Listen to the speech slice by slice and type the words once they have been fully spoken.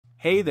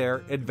Hey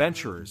there,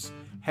 adventurers!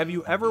 Have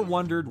you ever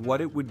wondered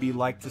what it would be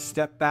like to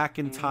step back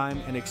in time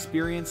and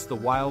experience the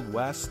Wild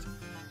West?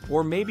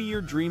 Or maybe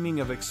you're dreaming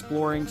of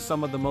exploring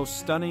some of the most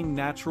stunning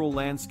natural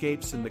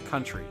landscapes in the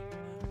country.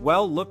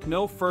 Well, look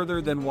no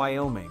further than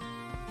Wyoming.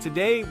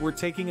 Today, we're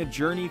taking a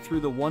journey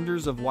through the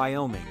wonders of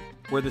Wyoming,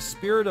 where the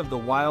spirit of the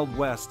Wild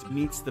West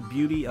meets the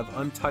beauty of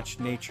untouched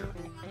nature.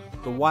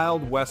 The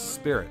Wild West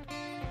spirit.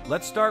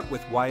 Let's start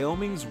with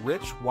Wyoming's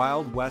rich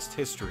Wild West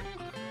history.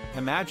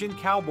 Imagine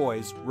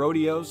cowboys,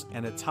 rodeos,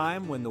 and a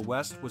time when the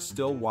West was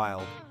still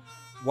wild.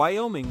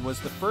 Wyoming was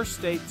the first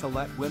state to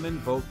let women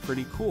vote.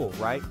 Pretty cool,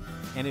 right?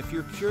 And if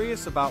you're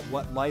curious about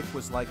what life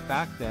was like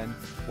back then,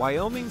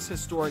 Wyoming's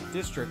historic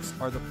districts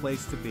are the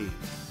place to be.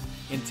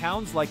 In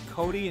towns like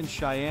Cody and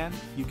Cheyenne,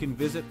 you can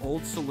visit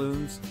old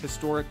saloons,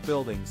 historic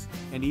buildings,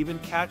 and even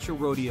catch a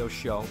rodeo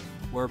show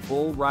where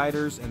bull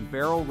riders and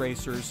barrel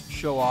racers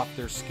show off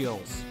their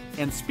skills.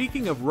 And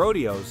speaking of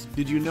rodeos,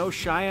 did you know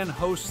Cheyenne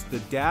hosts the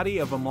daddy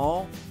of them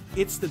all?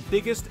 It's the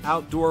biggest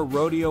outdoor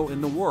rodeo in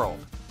the world.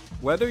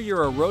 Whether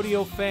you're a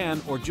rodeo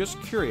fan or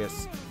just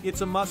curious,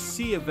 it's a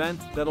must-see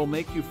event that'll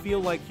make you feel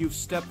like you've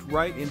stepped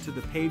right into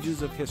the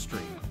pages of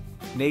history.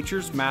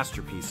 Nature's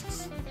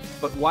masterpieces.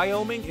 But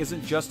Wyoming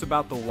isn't just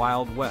about the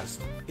Wild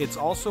West, it's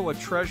also a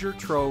treasure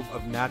trove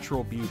of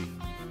natural beauty.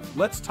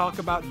 Let's talk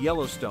about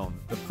Yellowstone,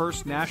 the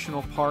first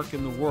national park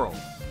in the world.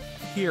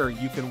 Here,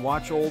 you can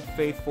watch Old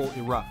Faithful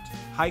erupt,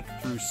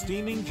 hike through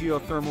steaming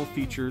geothermal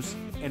features,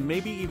 and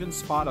maybe even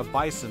spot a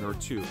bison or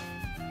two.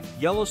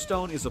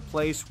 Yellowstone is a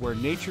place where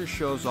nature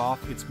shows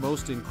off its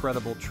most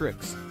incredible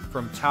tricks,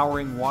 from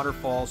towering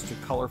waterfalls to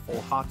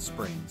colorful hot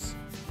springs.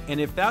 And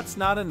if that's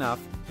not enough,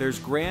 there's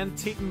Grand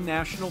Teton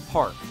National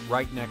Park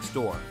right next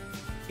door.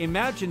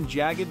 Imagine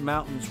jagged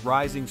mountains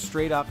rising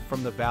straight up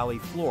from the valley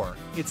floor.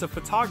 It's a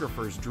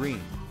photographer's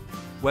dream.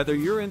 Whether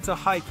you're into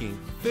hiking,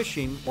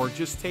 fishing, or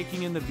just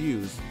taking in the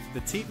views,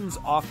 the Tetons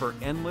offer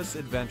endless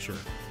adventure,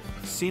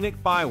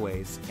 scenic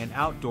byways, and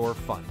outdoor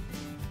fun.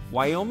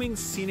 Wyoming's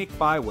scenic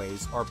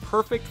byways are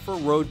perfect for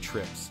road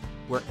trips,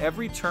 where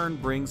every turn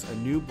brings a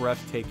new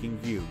breathtaking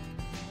view.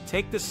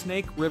 Take the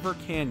Snake River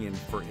Canyon,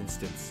 for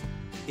instance.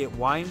 It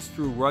winds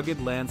through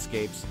rugged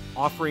landscapes,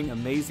 offering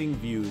amazing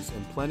views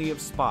and plenty of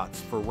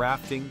spots for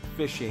rafting,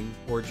 fishing,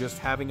 or just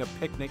having a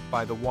picnic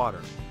by the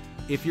water.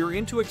 If you're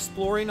into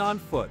exploring on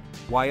foot,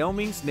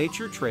 Wyoming's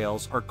nature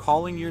trails are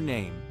calling your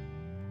name.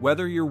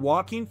 Whether you're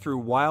walking through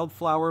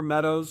wildflower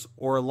meadows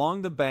or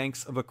along the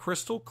banks of a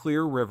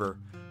crystal-clear river,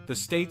 the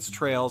state's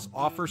trails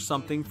offer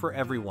something for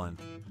everyone.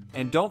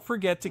 And don't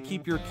forget to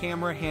keep your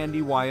camera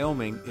handy.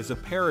 Wyoming is a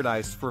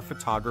paradise for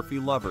photography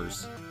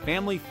lovers,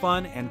 family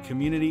fun, and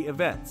community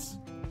events.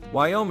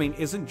 Wyoming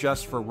isn't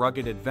just for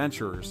rugged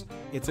adventurers,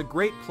 it's a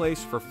great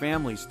place for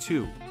families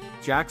too.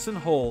 Jackson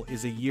Hole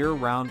is a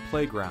year-round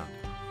playground.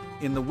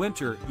 In the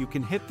winter, you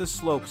can hit the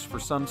slopes for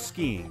some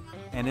skiing,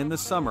 and in the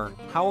summer,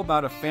 how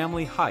about a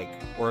family hike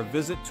or a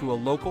visit to a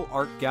local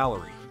art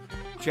gallery?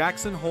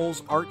 Jackson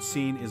Hole's art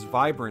scene is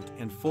vibrant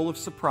and full of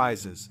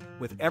surprises,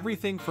 with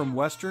everything from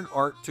Western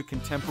art to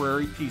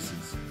contemporary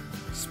pieces.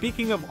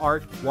 Speaking of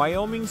art,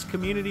 Wyoming's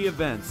community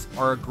events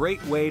are a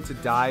great way to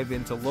dive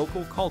into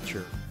local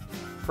culture.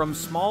 From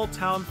small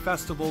town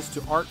festivals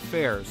to art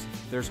fairs,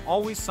 there's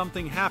always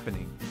something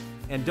happening.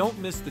 And don't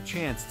miss the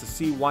chance to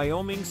see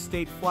Wyoming's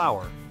state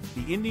flower,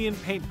 the Indian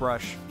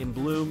paintbrush, in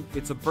bloom.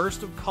 It's a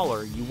burst of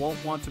color you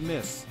won't want to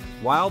miss.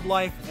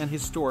 Wildlife and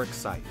historic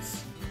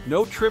sites.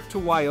 No trip to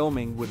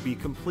Wyoming would be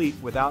complete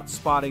without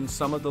spotting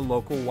some of the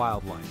local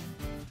wildlife.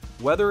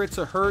 Whether it's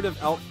a herd of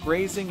elk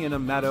grazing in a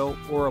meadow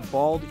or a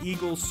bald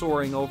eagle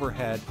soaring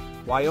overhead,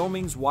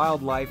 Wyoming's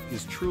wildlife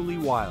is truly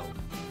wild.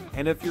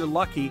 And if you're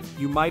lucky,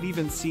 you might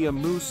even see a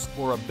moose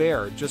or a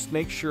bear. Just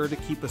make sure to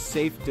keep a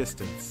safe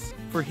distance.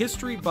 For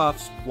history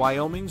buffs,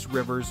 Wyoming's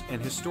rivers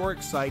and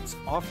historic sites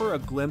offer a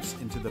glimpse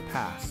into the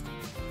past.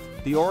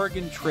 The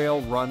Oregon Trail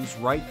runs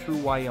right through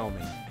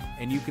Wyoming,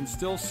 and you can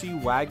still see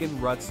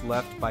wagon ruts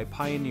left by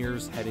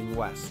pioneers heading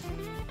west.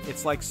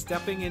 It's like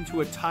stepping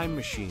into a time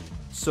machine.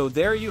 So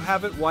there you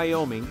have it.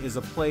 Wyoming is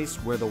a place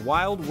where the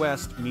Wild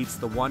West meets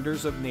the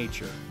wonders of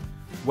nature.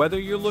 Whether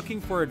you're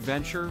looking for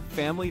adventure,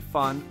 family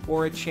fun,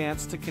 or a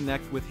chance to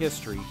connect with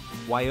history,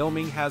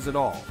 Wyoming has it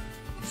all.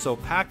 So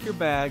pack your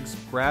bags,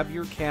 grab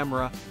your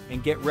camera,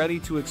 and get ready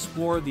to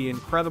explore the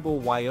incredible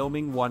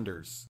Wyoming wonders.